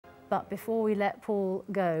But before we let Paul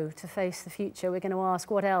go to face the future, we're going to ask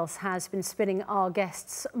what else has been spinning our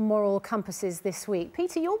guests' moral compasses this week.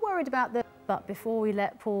 Peter, you're worried about the... But before we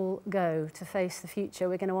let Paul go to face the future,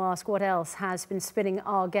 we're going to ask what else has been spinning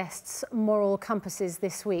our guests' moral compasses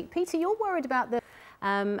this week. Peter, you're worried about the...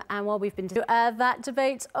 and while we've been doing that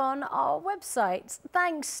debate on our website,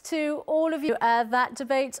 thanks to all of you. That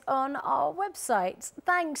debate on our website,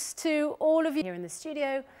 thanks to all of you here in the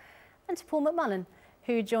studio, and to Paul McMullen,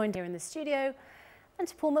 who joined here in the studio, and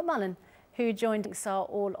to Paul McMullen, who joined. Links are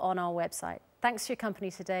all on our website. Thanks for your company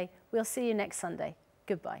today. We'll see you next Sunday.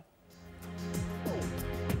 Goodbye.